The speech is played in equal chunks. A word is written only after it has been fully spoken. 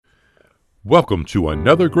Welcome to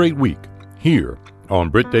another great week here on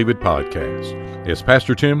Britt David Podcast, as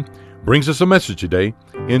Pastor Tim brings us a message today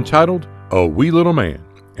entitled, A Wee Little Man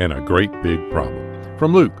and a Great Big Problem,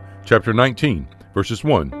 from Luke chapter 19, verses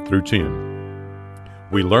 1 through 10.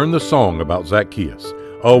 We learned the song about Zacchaeus,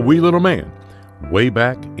 a wee little man, way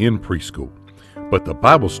back in preschool. But the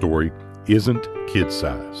Bible story isn't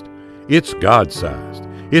kid-sized. It's God-sized.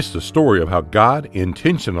 It's the story of how God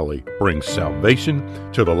intentionally brings salvation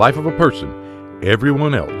to the life of a person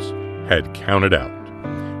everyone else had counted out.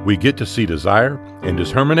 We get to see desire and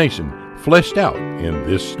determination fleshed out in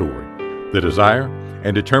this story. The desire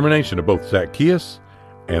and determination of both Zacchaeus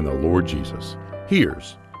and the Lord Jesus.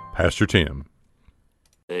 Here's Pastor Tim.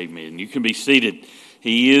 Amen. You can be seated.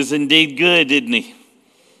 He is indeed good, isn't he?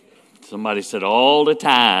 Somebody said all the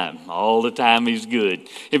time he's good.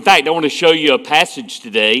 In fact, I want to show you a passage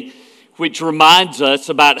today which reminds us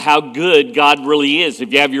about how good God really is.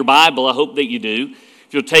 If you have your Bible, I hope that you do.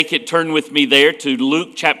 If you'll take it, turn with me there to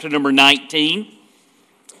Luke chapter number 19.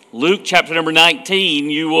 Luke chapter number 19,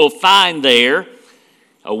 you will find there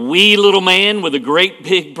a wee little man with a great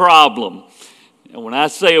big problem. And when I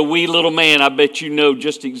say a wee little man, I bet you know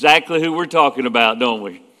just exactly who we're talking about, don't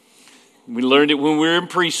we? We learned it when we were in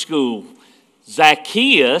preschool.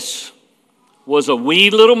 Zacchaeus was a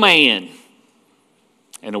wee little man,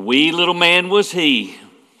 and a wee little man was he.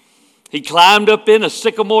 He climbed up in a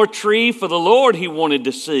sycamore tree for the Lord he wanted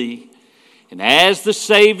to see. And as the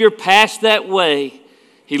Savior passed that way,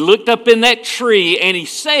 he looked up in that tree and he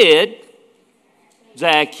said,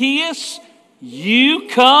 Zacchaeus, you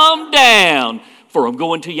come down. For I'm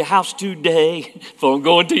going to your house today. For I'm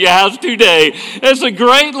going to your house today. That's a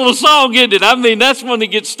great little song, isn't it? I mean, that's one that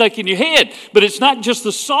gets stuck in your head. But it's not just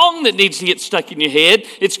the song that needs to get stuck in your head.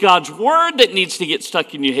 It's God's word that needs to get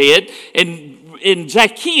stuck in your head. And in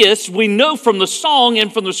Zacchaeus, we know from the song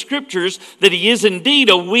and from the scriptures that he is indeed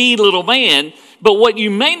a wee little man. But what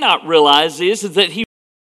you may not realize is that he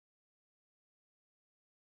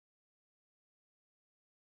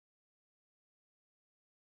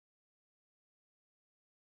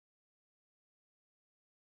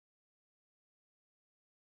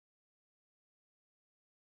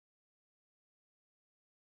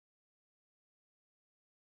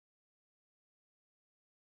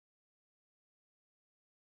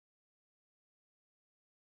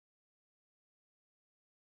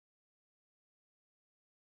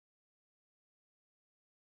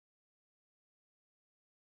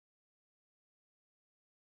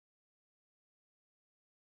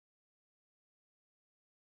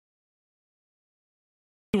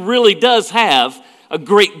really does have a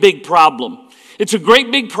great big problem. It's a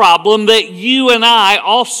great big problem that you and I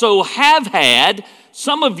also have had.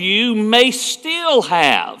 Some of you may still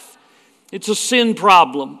have. It's a sin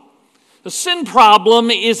problem. The sin problem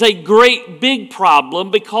is a great big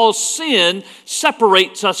problem because sin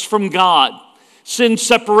separates us from God. Sin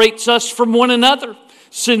separates us from one another.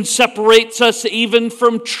 Sin separates us even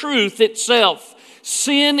from truth itself.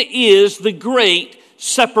 Sin is the great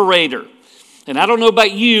separator. And I don't know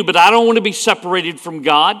about you, but I don't want to be separated from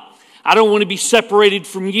God. I don't want to be separated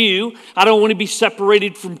from you. I don't want to be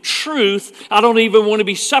separated from truth. I don't even want to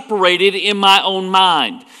be separated in my own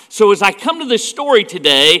mind. So as I come to this story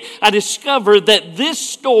today, I discovered that this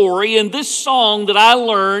story and this song that I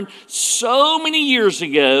learned so many years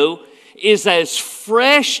ago is as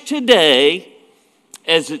fresh today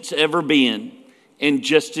as it's ever been and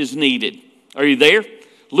just as needed. Are you there?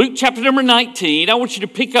 Luke chapter number 19, I want you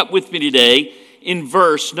to pick up with me today in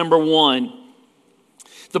verse number 1.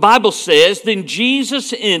 The Bible says, Then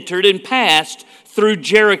Jesus entered and passed through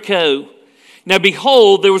Jericho. Now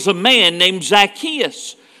behold, there was a man named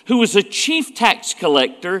Zacchaeus, who was a chief tax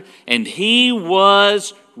collector, and he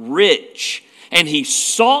was rich. And he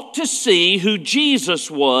sought to see who Jesus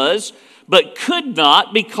was, but could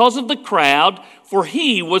not because of the crowd, for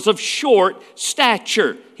he was of short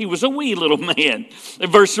stature. He was a wee little man. In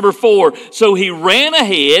verse number 4, so he ran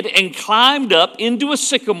ahead and climbed up into a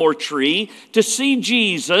sycamore tree to see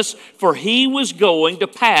Jesus, for he was going to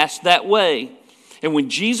pass that way. And when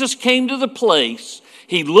Jesus came to the place,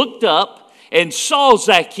 he looked up and saw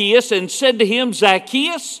Zacchaeus and said to him,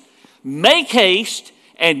 Zacchaeus, make haste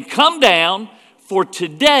and come down, for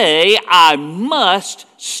today I must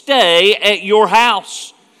stay at your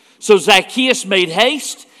house. So Zacchaeus made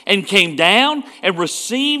haste and came down and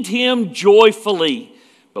received him joyfully.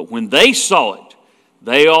 But when they saw it,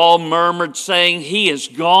 they all murmured, saying, He has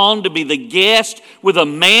gone to be the guest with a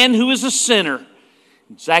man who is a sinner.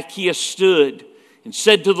 And Zacchaeus stood and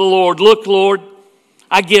said to the Lord, Look, Lord,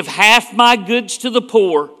 I give half my goods to the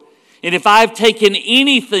poor, And if I've taken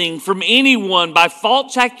anything from anyone by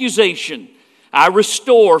false accusation, I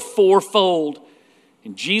restore fourfold.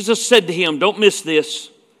 And Jesus said to him, don't miss this,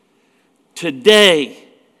 today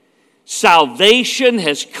salvation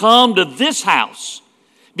has come to this house,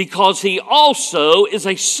 because he also is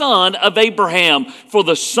a son of Abraham. For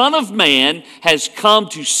the Son of Man has come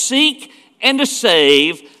to seek and to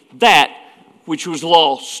save that which was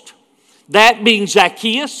lost. That being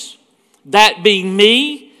Zacchaeus, that being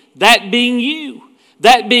me, that being you,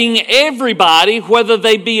 that being everybody, whether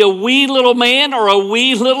they be a wee little man or a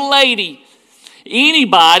wee little lady.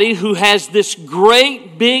 Anybody who has this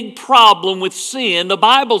great big problem with sin, the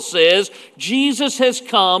Bible says Jesus has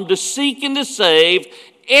come to seek and to save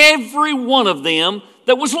every one of them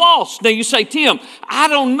that was lost. Now you say, Tim, I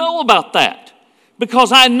don't know about that,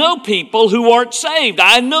 because I know people who aren't saved.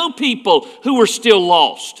 I know people who are still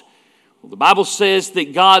lost. Well, the Bible says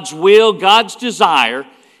that God's will, God's desire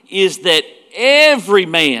is that every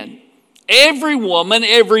man, every woman,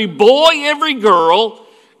 every boy, every girl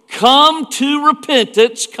come to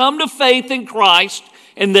repentance, come to faith in Christ,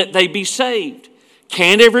 and that they be saved.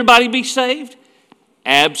 Can everybody be saved?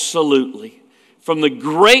 Absolutely. From the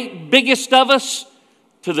great biggest of us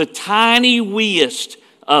to the tiny weest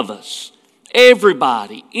of us.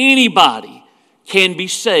 Everybody, anybody can be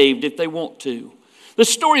saved if they want to. The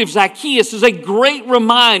story of Zacchaeus is a great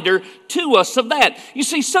reminder to us of that. You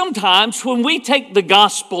see, sometimes when we take the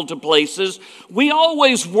gospel to places, we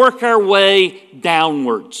always work our way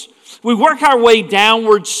downwards. We work our way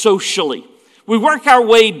downwards socially. We work our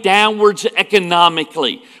way downwards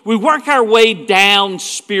economically. We work our way down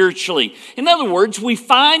spiritually. In other words, we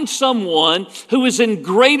find someone who is in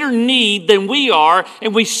greater need than we are,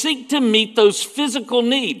 and we seek to meet those physical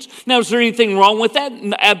needs. Now, is there anything wrong with that?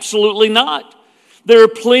 Absolutely not. There are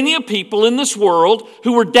plenty of people in this world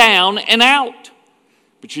who are down and out.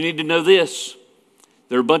 But you need to know this.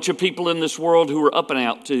 There are a bunch of people in this world who are up and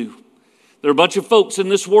out too. There are a bunch of folks in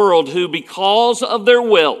this world who, because of their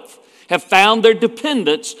wealth, have found their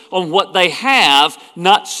dependence on what they have,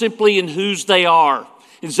 not simply in whose they are.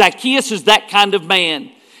 And Zacchaeus is that kind of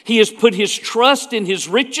man. He has put his trust in his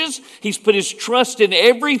riches. He's put his trust in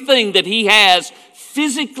everything that he has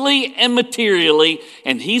physically and materially,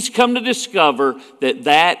 and he's come to discover that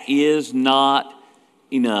that is not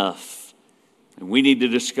enough. And we need to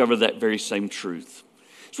discover that very same truth.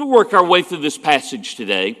 As we work our way through this passage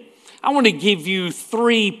today, I want to give you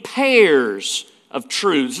 3 pairs of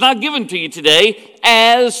truths. And I've given to you today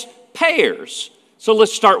as pairs. So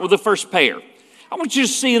let's start with the first pair. I want you to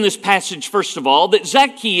see in this passage, first of all, that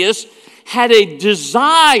Zacchaeus had a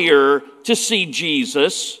desire to see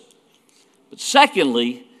Jesus. But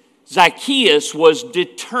secondly, Zacchaeus was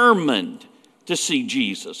determined to see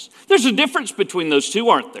Jesus. There's a difference between those two,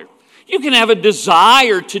 aren't there? You can have a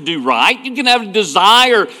desire to do right. You can have a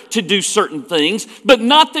desire to do certain things, but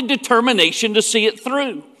not the determination to see it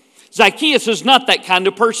through. Zacchaeus is not that kind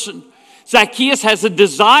of person. Zacchaeus has a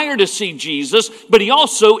desire to see Jesus, but he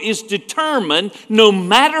also is determined, no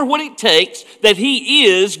matter what it takes, that he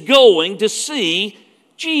is going to see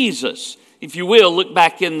Jesus. If you will, look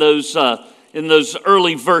back in those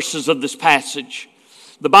early verses of this passage.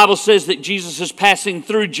 The Bible says that Jesus is passing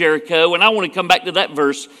through Jericho, and I want to come back to that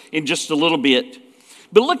verse in just a little bit.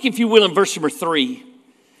 But look, if you will, in verse number 3.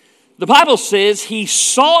 The Bible says he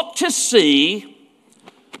sought to see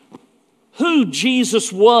who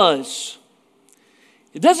Jesus was.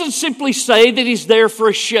 It doesn't simply say that he's there for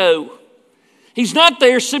a show. He's not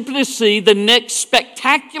there simply to see the next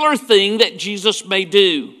spectacular thing that Jesus may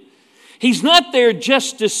do. He's not there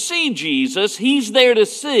just to see Jesus. He's there to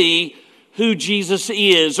see who Jesus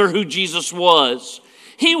is or who Jesus was.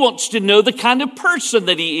 He wants to know the kind of person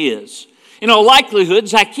that he is. In all likelihood,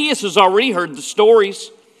 Zacchaeus has already heard the stories.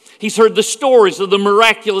 He's heard the stories of the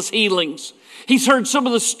miraculous healings. He's heard some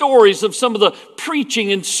of the stories of some of the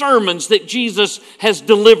preaching and sermons that Jesus has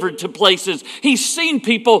delivered to places. He's seen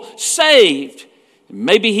people saved.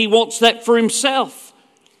 Maybe he wants that for himself.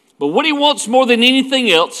 But what he wants more than anything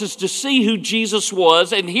else is to see who Jesus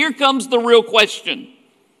was. And here comes the real question.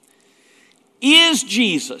 Is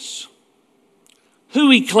Jesus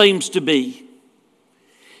who he claims to be?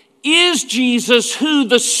 Is Jesus who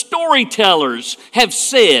the storytellers have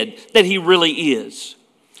said that he really is?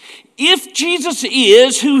 If Jesus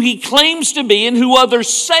is who he claims to be and who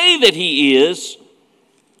others say that he is,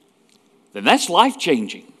 then that's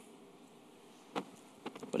life-changing.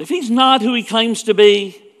 But if he's not who he claims to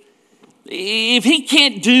be, if he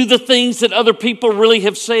can't do the things that other people really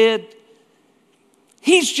have said,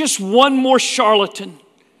 he's just one more charlatan,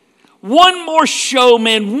 one more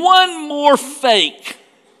showman, one more fake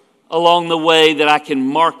along the way that I can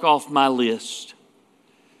mark off my list.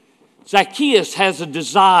 Zacchaeus has a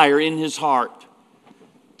desire in his heart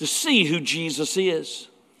to see who Jesus is,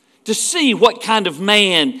 to see what kind of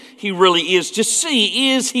man he really is, to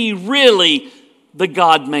see, is he really the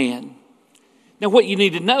God-man? Now, what you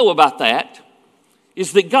need to know about that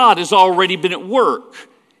is that God has already been at work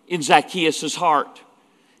in Zacchaeus' heart.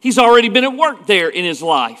 He's already been at work there in his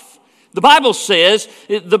life. The Bible says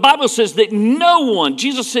that no one,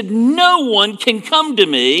 Jesus said, no one can come to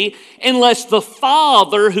me unless the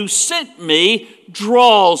Father who sent me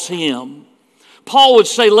draws him. Paul would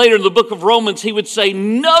say later in the book of Romans, he would say,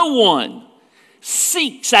 no one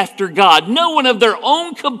seeks after God. No one of their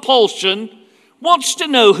own compulsion wants to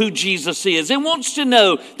know who Jesus is and wants to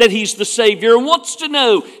know that he's the Savior and wants to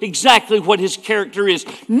know exactly what his character is.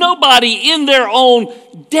 Nobody in their own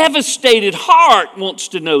devastated heart wants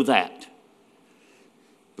to know that.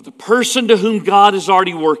 But the person to whom God is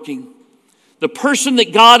already working, the person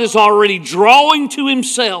that God is already drawing to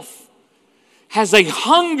himself, has a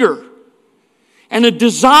hunger and a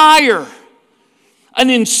desire, an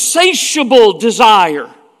insatiable desire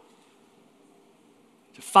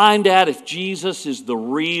to find out if Jesus is the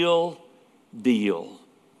real deal.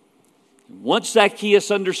 And once Zacchaeus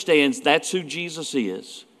understands that's who Jesus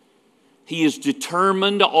is, he is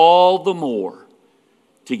determined all the more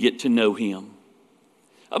to get to know him.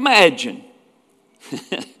 Imagine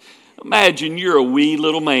you're a wee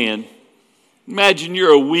little man. Imagine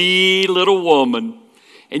you're a wee little woman,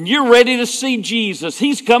 and you're ready to see Jesus.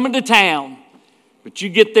 He's coming to town, but you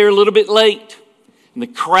get there a little bit late, and the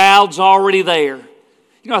crowd's already there.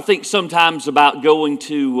 I think sometimes about going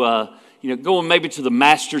to, going maybe to the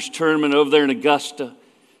Masters tournament over there in Augusta.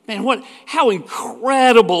 Man, how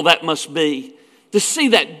incredible that must be. To see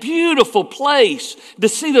that beautiful place, to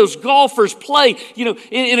see those golfers play,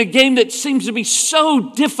 in a game that seems to be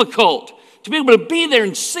so difficult, to be able to be there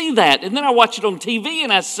and see that. And then I watch it on TV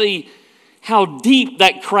and I see how deep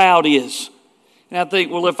that crowd is. And I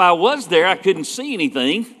think, well, if I was there, I couldn't see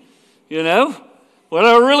anything, Whether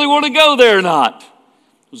I really want to go there or not.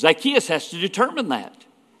 Zacchaeus has to determine that.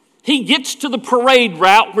 He gets to the parade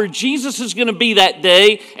route where Jesus is going to be that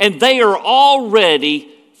day, and they are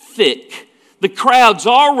already thick. The crowd's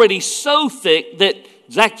already so thick that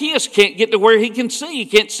Zacchaeus can't get to where he can see. He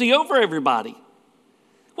can't see over everybody.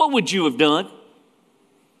 What would you have done?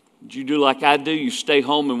 Would you do like I do? You stay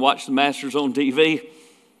home and watch the Masters on TV?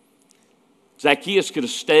 Zacchaeus could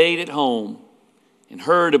have stayed at home and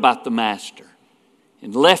heard about the Master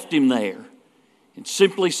and left him there and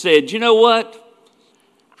simply said, you know what?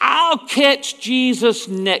 I'll catch Jesus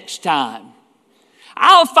next time.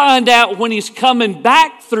 I'll find out when he's coming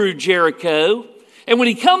back through Jericho. And when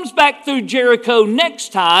he comes back through Jericho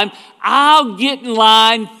next time, I'll get in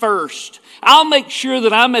line first. I'll make sure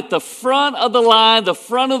that I'm at the front of the line, the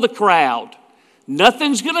front of the crowd.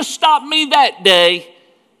 Nothing's going to stop me that day.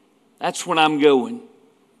 That's when I'm going.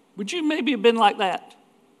 Would you maybe have been like that?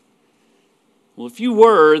 Well, if you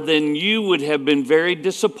were, then you would have been very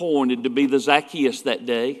disappointed to be the Zacchaeus that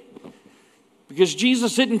day. Because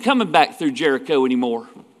Jesus isn't coming back through Jericho anymore.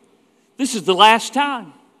 This is the last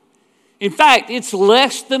time. In fact, it's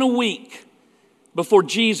less than a week before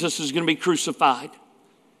Jesus is going to be crucified.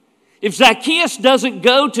 If Zacchaeus doesn't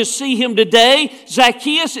go to see him today,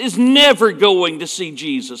 Zacchaeus is never going to see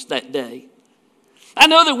Jesus that day. I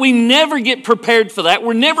know that we never get prepared for that.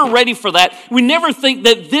 We're never ready for that. We never think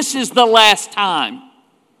that this is the last time.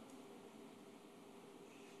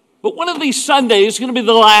 But one of these Sundays is going to be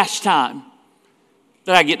the last time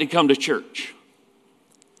that I get to come to church.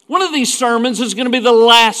 One of these sermons is going to be the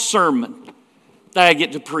last sermon that I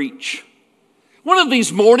get to preach. One of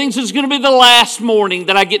these mornings is going to be the last morning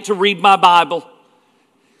that I get to read my Bible.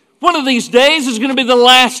 One of these days is going to be the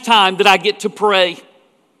last time that I get to pray.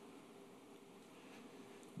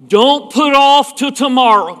 Don't put off till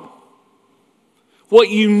tomorrow what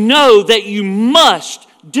you know that you must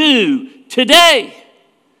do today.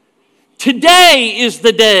 Today is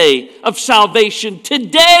the day of salvation.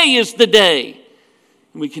 Today is the day.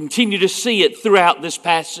 And we continue to see it throughout this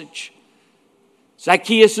passage.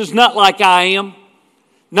 Zacchaeus is not like I am,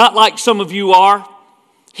 not like some of you are.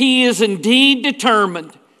 He is indeed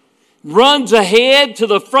determined, runs ahead to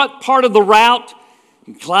the front part of the route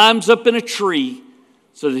and climbs up in a tree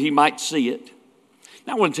so that he might see it.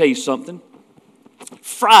 Now I want to tell you something.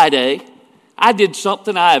 Friday, I did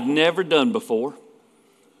something I have never done before.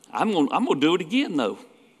 I'm going to do it again, though.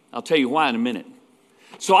 I'll tell you why in a minute.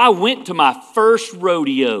 So I went to my first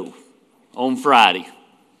rodeo on Friday.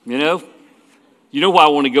 You know why I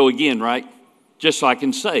want to go again, right? Just so I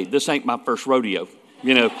can say, this ain't my first rodeo.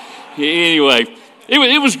 Anyway,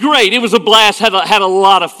 It was great. It was a blast. Had a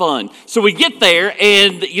lot of fun. So we get there,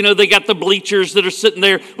 and they got the bleachers that are sitting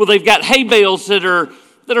there. Well, they've got hay bales that are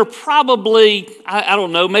probably, I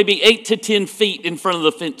don't know, maybe 8 to 10 feet in front of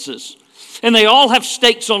the fences. And they all have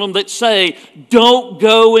stakes on them that say, "Don't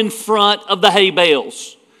go in front of the hay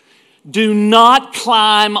bales. Do not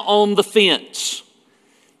climb on the fence."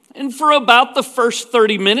 And for about the first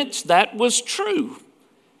 30 minutes, that was true.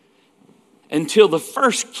 Until the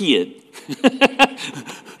first kid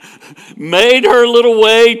made her little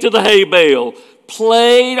way to the hay bale,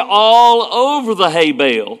 played all over the hay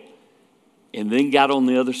bale, and then got on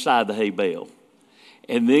the other side of the hay bale,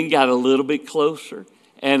 and then got a little bit closer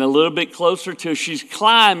and a little bit closer till she's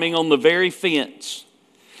climbing on the very fence.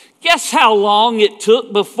 Guess how long it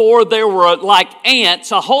took before there were, like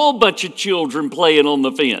ants, a whole bunch of children playing on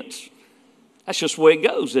the fence? That's just the way it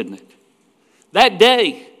goes, isn't it? That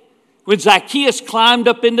day, when Zacchaeus climbed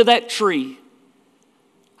up into that tree,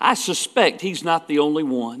 I suspect he's not the only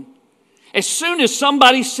one. As soon as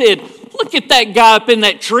somebody said, "Look at that guy up in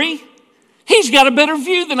that tree. He's got a better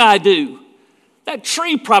view than I do," that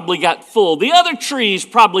tree probably got full. The other trees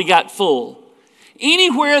probably got full.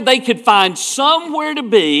 Anywhere they could find somewhere to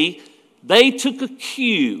be, they took a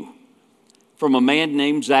cue from a man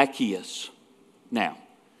named Zacchaeus. Now,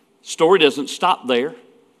 the story doesn't stop there.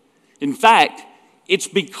 In fact, it's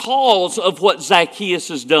because of what Zacchaeus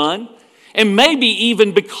has done, and maybe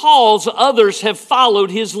even because others have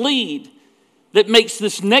followed his lead, that makes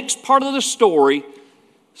this next part of the story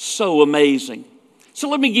so amazing. So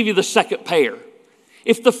let me give you the second pair.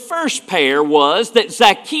 If the first pair was that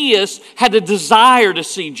Zacchaeus had a desire to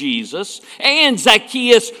see Jesus and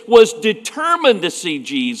Zacchaeus was determined to see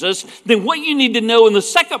Jesus, then what you need to know in the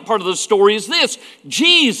second part of the story is this: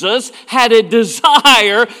 Jesus had a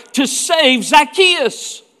desire to save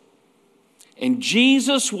Zacchaeus. And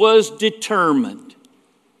Jesus was determined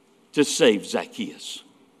to save Zacchaeus.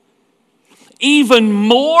 Even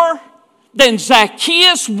more than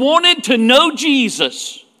Zacchaeus wanted to know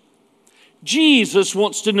Jesus, Jesus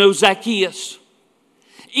wants to know Zacchaeus.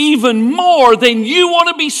 Even more than you want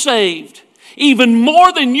to be saved, even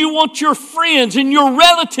more than you want your friends and your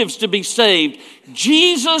relatives to be saved,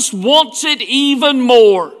 Jesus wants it even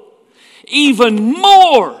more. Even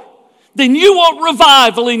more than you want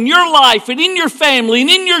revival in your life and in your family and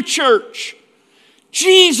in your church.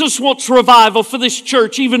 Jesus wants revival for this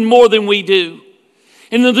church even more than we do.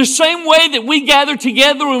 And in the same way that we gather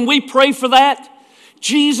together and we pray for that,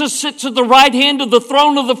 Jesus sits at the right hand of the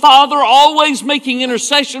throne of the Father, always making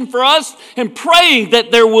intercession for us and praying that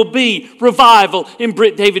there will be revival in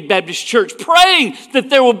Britt David Baptist Church, praying that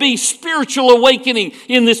there will be spiritual awakening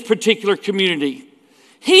in this particular community.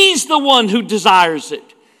 He's the one who desires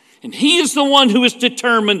it, and He is the one who is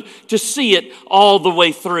determined to see it all the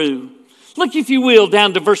way through. Look, if you will,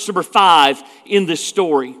 down to verse number 5 in this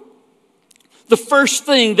story. The first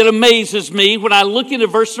thing that amazes me when I look into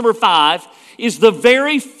verse number 5 is the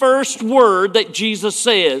very first word that Jesus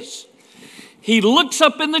says. He looks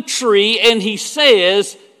up in the tree and He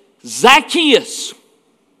says, "Zacchaeus."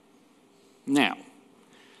 Now,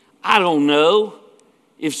 I don't know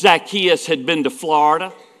if Zacchaeus had been to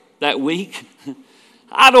Florida that week.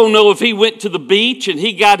 I don't know if he went to the beach and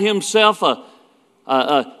he got himself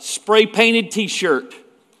a spray-painted t-shirt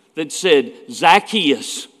that said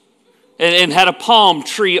Zacchaeus and had a palm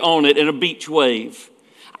tree on it and a beach wave.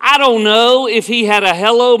 I don't know if he had a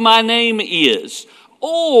 "Hello, my name is,"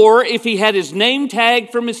 or if he had his name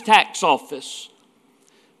tag from his tax office.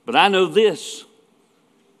 But I know this: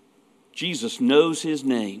 Jesus knows his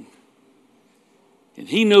name. And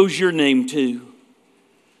He knows your name too.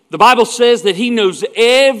 The Bible says that He knows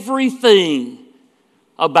everything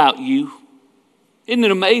about you. Isn't it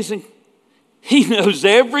amazing? He knows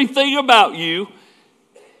everything about you,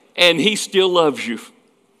 and He still loves you.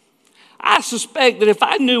 I suspect that if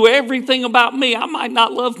I knew everything about me, I might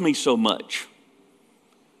not love me so much.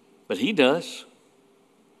 But He does.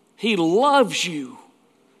 He loves you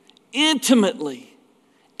intimately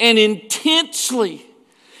and intensely.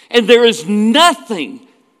 And there is nothing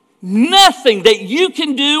that you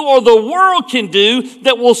can do or the world can do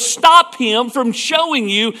that will stop Him from showing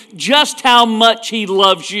you just how much He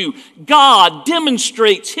loves you. God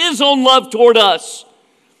demonstrates His own love toward us,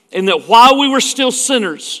 and that while we were still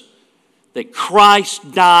sinners, that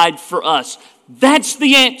Christ died for us. That's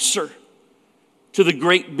the answer to the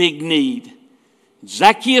great big need.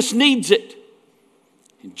 Zacchaeus needs it,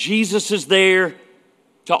 and Jesus is there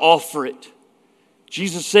to offer it.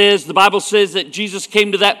 The Bible says that Jesus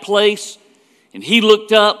came to that place, and He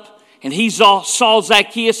looked up, and He saw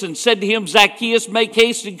Zacchaeus and said to him, "Zacchaeus, make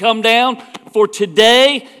haste and come down, for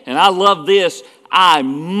today," and I love this, I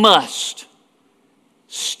must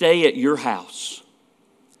stay at your house.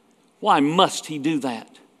 Why must he do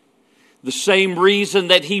that? The same reason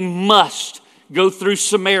that he must go through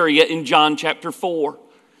Samaria in John chapter 4.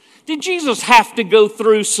 Did Jesus have to go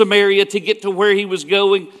through Samaria to get to where he was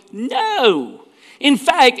going? No. In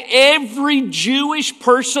fact, every Jewish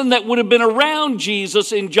person that would have been around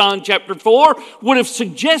Jesus in John chapter 4 would have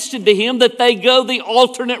suggested to him that they go the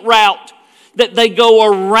alternate route, that they go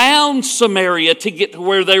around Samaria to get to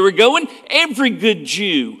where they were going. Every good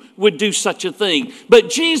Jew would do such a thing.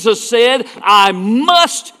 But Jesus said, I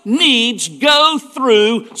must needs go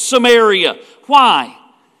through Samaria. Why?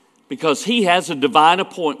 Because he has a divine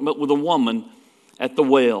appointment with a woman at the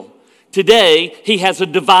well. Today, he has a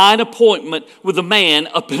divine appointment with a man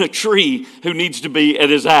up in a tree who needs to be at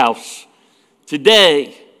his house.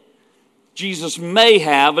 Today, Jesus may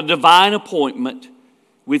have a divine appointment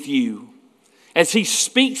with you as he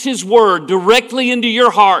speaks his word directly into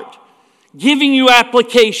your heart, giving you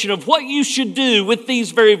application of what you should do with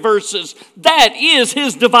these very verses. That is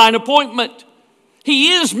his divine appointment.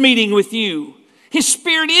 He is meeting with you. His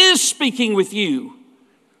Spirit is speaking with you.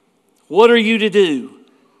 What are you to do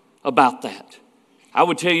about that? I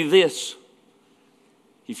would tell you this.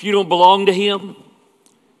 If you don't belong to him,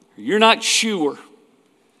 or you're not sure,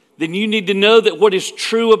 then you need to know that what is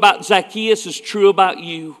true about Zacchaeus is true about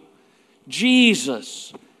you.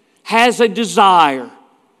 Jesus has a desire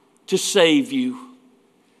to save you.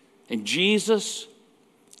 And Jesus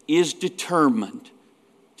is determined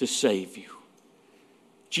to save you.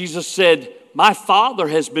 Jesus said, my Father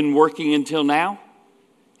has been working until now,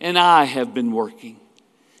 and I have been working.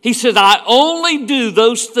 He said, I only do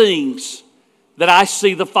those things that I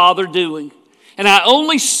see the Father doing. And I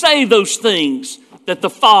only say those things that the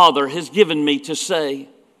Father has given me to say.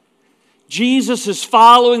 Jesus is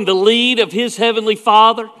following the lead of his heavenly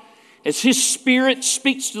Father as his Spirit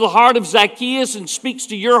speaks to the heart of Zacchaeus and speaks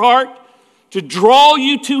to your heart to draw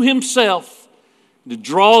you to himself, to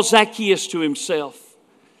draw Zacchaeus to himself.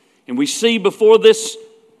 And we see before this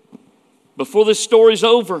story's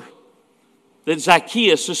over that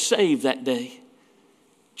Zacchaeus is saved that day.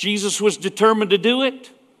 Jesus was determined to do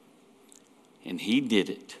it, and he did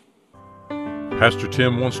it. Pastor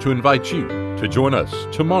Tim wants to invite you to join us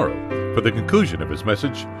tomorrow for the conclusion of his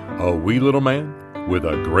message, A Wee Little Man with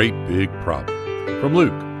a Great Big Problem, from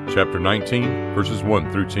Luke chapter 19, verses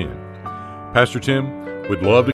 1 through 10. Pastor Tim would love to